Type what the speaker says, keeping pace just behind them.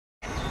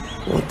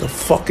What the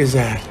fuck is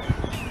that?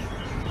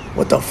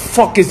 What the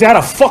fuck is that?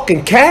 A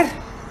fucking cat?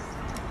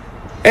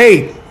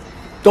 Hey,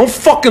 don't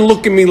fucking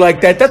look at me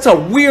like that. That's a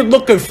weird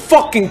looking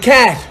fucking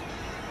cat.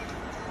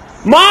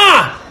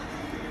 Ma!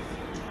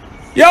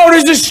 Yo,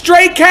 there's a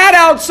stray cat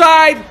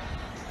outside.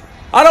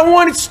 I don't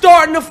want it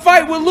starting a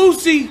fight with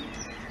Lucy.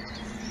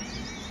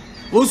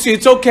 Lucy,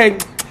 it's okay.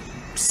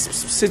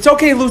 It's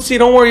okay, Lucy.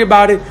 Don't worry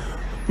about it.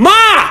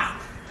 Ma!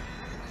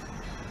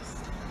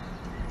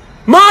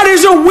 Ma,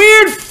 there's a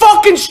weird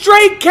fucking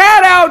stray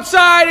cat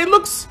outside. It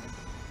looks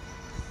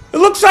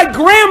like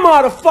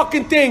Grandma, the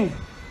fucking thing.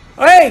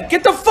 Hey,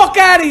 get the fuck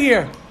out of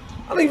here.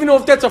 I don't even know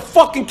if that's a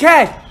fucking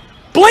cat.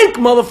 Blink,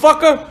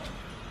 motherfucker.